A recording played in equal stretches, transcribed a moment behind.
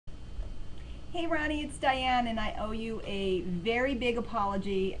Hey Ronnie, it's Diane, and I owe you a very big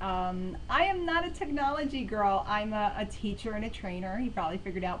apology. I am not a technology girl. I'm a teacher and a trainer. You probably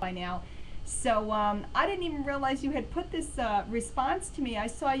figured out by now. So I didn't even realize you had put this response to me. I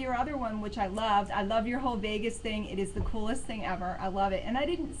saw your other one, which I loved. I love your whole Vegas thing. It is the coolest thing ever. I love it. And I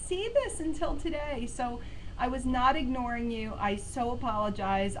didn't see this until today. So I was not ignoring you. I so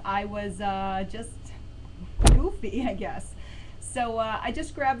apologize. I was just goofy, I guess. So I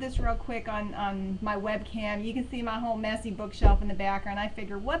just grabbed this real quick on my webcam. You can see my whole messy bookshelf in the background. I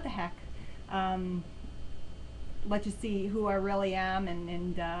figured, what the heck? Um, let you see who I really am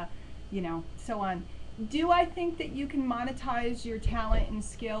and so on. Do I think that you can monetize your talent and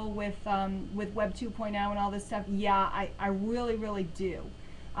skill with Web 2.0 and all this stuff? Yeah, I really, really do.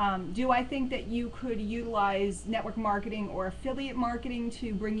 Do I think that you could utilize network marketing or affiliate marketing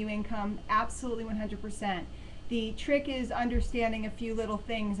to bring you income? Absolutely 100%. The trick is understanding a few little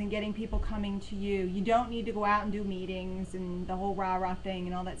things and getting people coming to you. You don't need to go out and do meetings and the whole rah-rah thing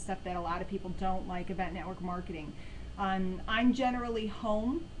and all that stuff that a lot of people don't like about network marketing. I'm generally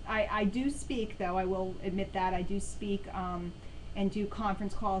home. I do speak, though. I will admit that. I do speak and do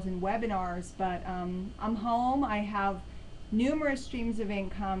conference calls and webinars, but I'm home. I have numerous streams of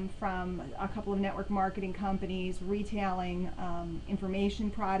income from a couple of network marketing companies, retailing,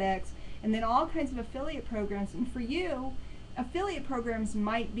 information products, and then all kinds of affiliate programs. And for you, affiliate programs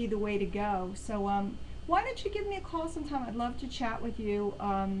might be the way to go. So why don't you give me a call sometime? I'd love to chat with you.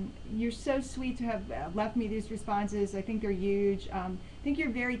 You're so sweet to have left me these responses. I think they're huge. I think you're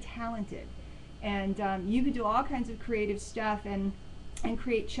very talented. And you could do all kinds of creative stuff and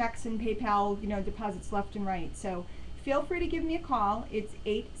create checks and PayPal, deposits left and right. So feel free to give me a call. It's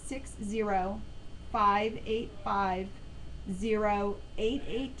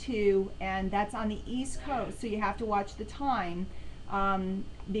 860-585-0882, and that's on the East Coast, so you have to watch the time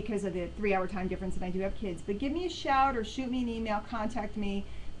because of the 3-hour time difference, and I do have kids. But give me a shout or shoot me an email, contact me.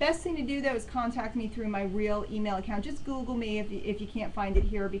 Best thing to do, though, is contact me through my real email account. Just Google me if you can't find it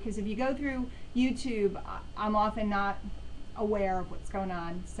here, because if you go through YouTube, I'm often not aware of what's going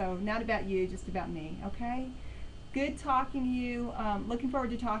on. So not about you, just about me, okay? Good talking to you. Looking forward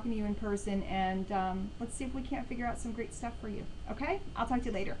to talking to you in person, and let's see if we can't figure out some great stuff for you. Okay? I'll talk to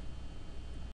you later.